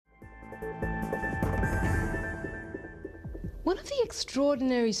One of the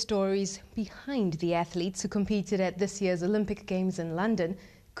extraordinary stories behind the athletes who competed at this year's Olympic Games in London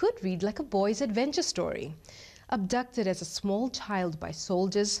could read like a boy's adventure story. Abducted as a small child by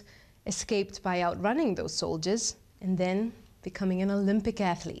soldiers, escaped by outrunning those soldiers, and then becoming an Olympic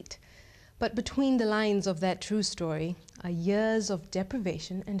athlete. But between the lines of that true story are years of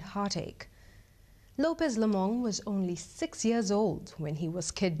deprivation and heartache. Lopez Lomong was only 6 years old when he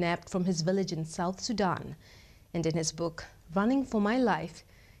was kidnapped from his village in South Sudan. And in his book, Running for My Life,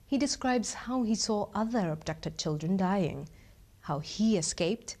 he describes how he saw other abducted children dying, how he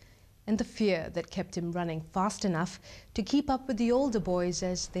escaped, and the fear that kept him running fast enough to keep up with the older boys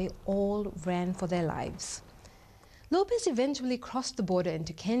as they all ran for their lives. Lopez eventually crossed the border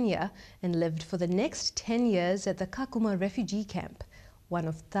into Kenya and lived for the next 10 years at the Kakuma refugee camp, one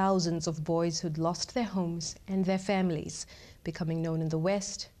of thousands of boys who'd lost their homes and their families, becoming known in the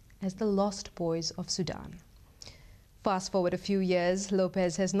West as the Lost Boys of Sudan. Fast forward a few years,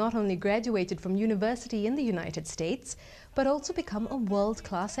 Lopez has not only graduated from university in the United States, but also become a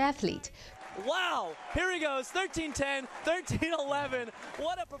world-class athlete. Wow, here he goes, 13:10, 13:11.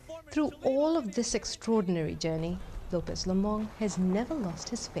 What a performance. Through all of this extraordinary journey, Lopez Lomong has never lost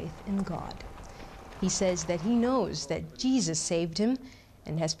his faith in God. He says that he knows that Jesus saved him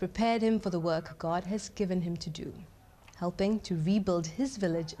and has prepared him for the work God has given him to do, helping to rebuild his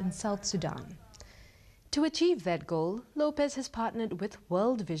village in South Sudan. To achieve that goal, Lopez has partnered with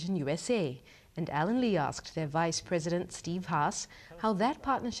World Vision USA, and Alan Lee asked their Vice President Steve Haas how that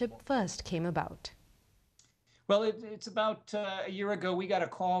partnership first came about. Well, it's about a year ago, we got a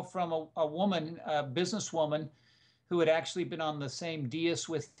call from a woman, a businesswoman, who had actually been on the same dais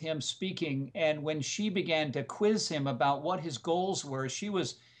with him speaking. And when she began to quiz him about what his goals were, she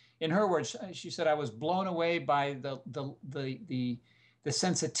was, in her words, she said, I was blown away by the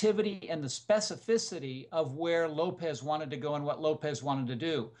sensitivity and the specificity of where Lopez wanted to go and what Lopez wanted to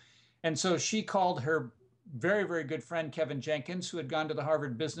do. And so she called her very, very good friend, Kevin Jenkins, who had gone to the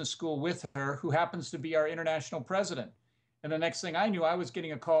Harvard Business School with her, who happens to be our international president. And the next thing I knew, I was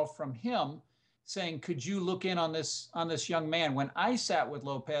getting a call from him saying, could you look in on this young man? When I sat with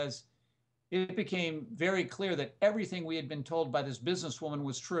Lopez, it became very clear that everything we had been told by this businesswoman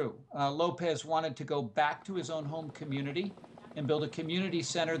was true. Lopez wanted to go back to his own home community and build a community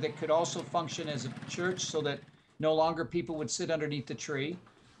center that could also function as a church so that no longer people would sit underneath the tree.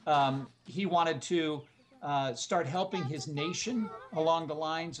 He wanted to start helping his nation along the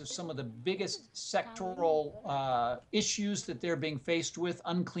lines of some of the biggest sectoral issues that they're being faced with: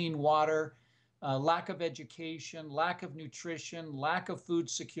 unclean water, lack of education, lack of nutrition, lack of food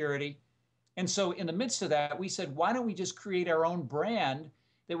security. And so in the midst of that, we said, why don't we just create our own brand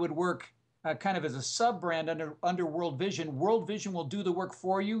that would work kind of as a sub-brand under World Vision. World Vision will do the work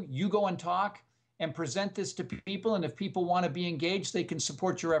for you. You go and talk and present this to people. And if people want to be engaged, they can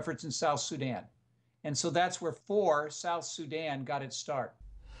support your efforts in South Sudan. And so that's where South Sudan got its start.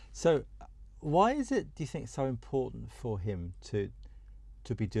 So why is it, do you think, so important for him to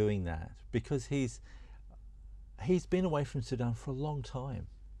be doing that? Because he's been away from Sudan for a long time.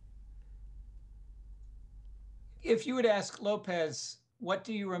 If you would ask Lopez, what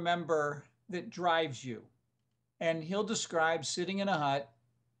do you remember that drives you? And he'll describe sitting in a hut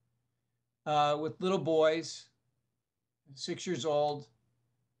with little boys, 6 years old,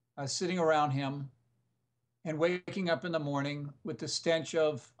 sitting around him and waking up in the morning with the stench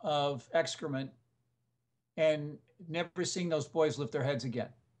of excrement and never seeing those boys lift their heads again.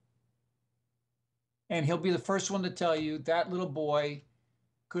 And he'll be the first one to tell you that little boy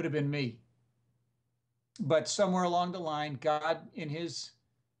could have been me. But somewhere along the line, God, in his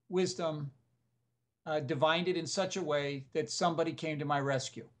wisdom, divined it in such a way that somebody came to my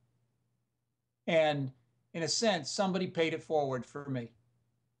rescue. And in a sense, somebody paid it forward for me.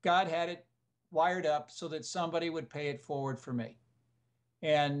 God had it wired up so that somebody would pay it forward for me.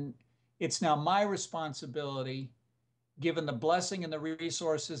 And it's now my responsibility, given the blessing and the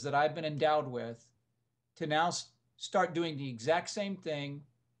resources that I've been endowed with, to now start doing the exact same thing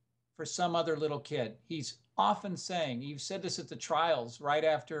for some other little kid. He's often saying, you've said this at the trials, right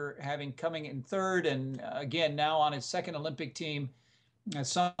after coming in third and again now on his second Olympic team,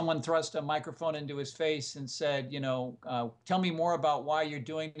 someone thrust a microphone into his face and said, tell me more about why you're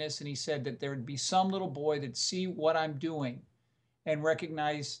doing this. And he said that there would be some little boy that'd see what I'm doing and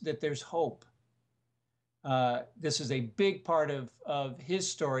recognize that there's hope. This is a big part of his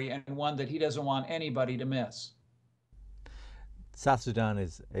story and one that he doesn't want anybody to miss. South Sudan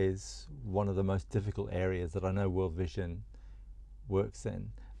is one of the most difficult areas that I know World Vision works in.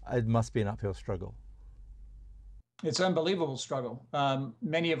 It must be an uphill struggle. It's an unbelievable struggle.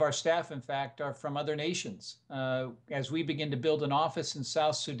 Many of our staff, in fact, are from other nations. As we begin to build an office in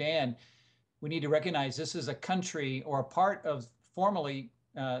South Sudan, we need to recognize this is a country or a part of formerly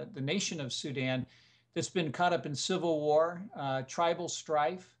the nation of Sudan that's been caught up in civil war, tribal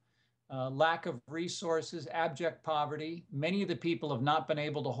strife, lack of resources, abject poverty. Many of the people have not been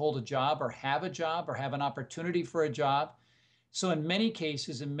able to hold a job or have an opportunity for a job. So in many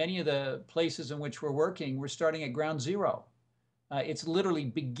cases, in many of the places in which we're working, we're starting at ground zero. It's literally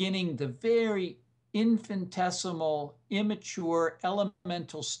beginning the very infinitesimal, immature,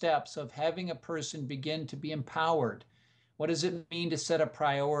 elemental steps of having a person begin to be empowered. What does it mean to set a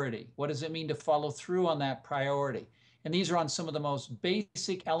priority? What does it mean to follow through on that priority? And these are on some of the most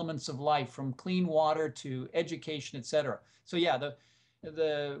basic elements of life, from clean water to education, et cetera. So yeah,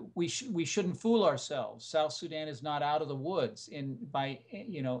 we shouldn't fool ourselves. South Sudan is not out of the woods by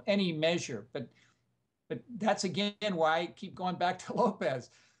any measure, but that's again why I keep going back to Lopez.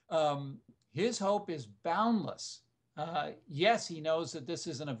 His hope is boundless. Yes, he knows that this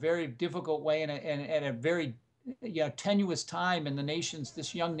is in a very difficult way and at a very tenuous time in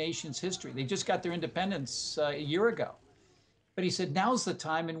this young nation's history. They just got their independence a year ago. But he said, now's the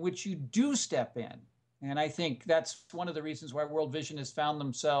time in which you do step in. And I think that's one of the reasons why World Vision has found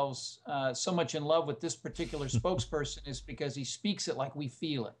themselves so much in love with this particular spokesperson, is because he speaks it like we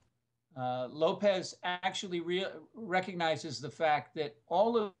feel it. Lopez actually recognizes the fact that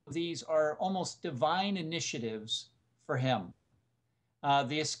all of these are almost divine initiatives for him.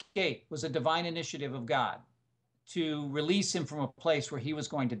 The escape was a divine initiative of God to release him from a place where he was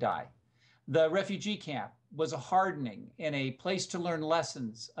going to die. The refugee camp was a hardening and a place to learn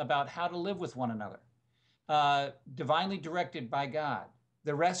lessons about how to live with one another, divinely directed by God.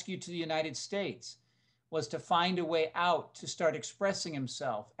 The rescue to the United States was to find a way out, to start expressing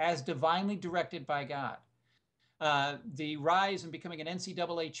himself as divinely directed by God. The rise and becoming an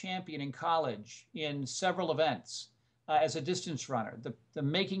NCAA champion in college in several events as a distance runner, the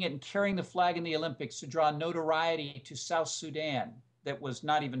making it and carrying the flag in the Olympics to draw notoriety to South Sudan that was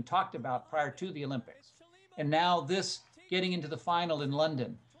not even talked about prior to the Olympics. And now this getting into the final in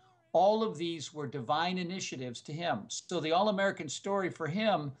London. All of these were divine initiatives to him. So the All-American story for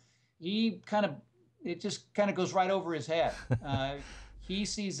him, it just kind of goes right over his head. He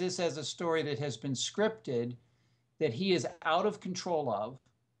sees this as a story that has been scripted, that he is out of control of,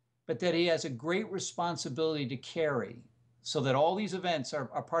 but that he has a great responsibility to carry, so that all these events are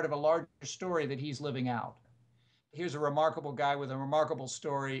part of a larger story that he's living out. Here's a remarkable guy with a remarkable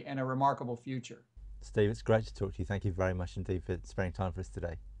story and a remarkable future. Steve, it's great to talk to you. Thank you very much indeed for spending time for us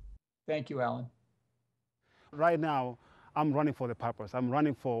today. Thank you, Alan. Right now, I'm running for the purpose. I'm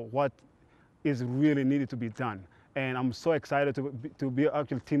running for what is really needed to be done. And I'm so excited to be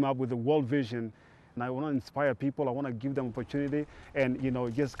actually team up with the World Vision. And I want to inspire people. I want to give them opportunity and,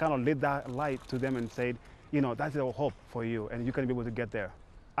 just kind of lead that light to them and say, that's our hope for you, and you can be able to get there.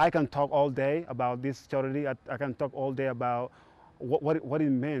 I can talk all day about this charity. I can talk all day about what it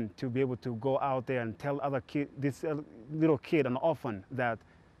meant to be able to go out there and tell other kid, this little kid, an orphan, that,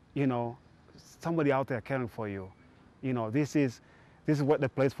 somebody out there caring for you. This is what the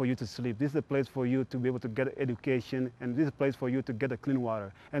place for you to sleep. This is the place for you to be able to get education, and this is a place for you to get a clean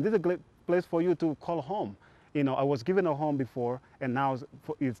water. And this is a place for you to call home. I was given a home before, and now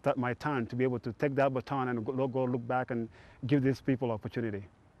it's my turn to be able to take that baton and go look back and give these people opportunity.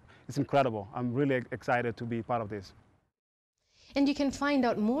 It's incredible. I'm really excited to be part of this. And you can find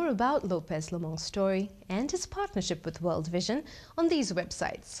out more about Lopez Lomong's story and his partnership with World Vision on these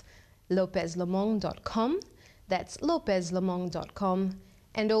websites: lopezlomong.com, that's lopezlomong.com,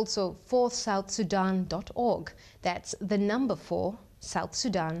 and also 4southsudan.org, that's the number 4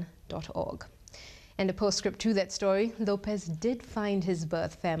 southsudan.org. And a postscript to that story, Lopez did find his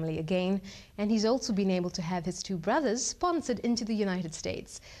birth family again, and he's also been able to have his 2 brothers sponsored into the United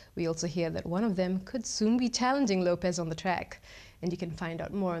States. We also hear that one of them could soon be challenging Lopez on the track, and you can find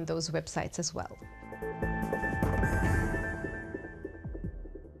out more on those websites as well.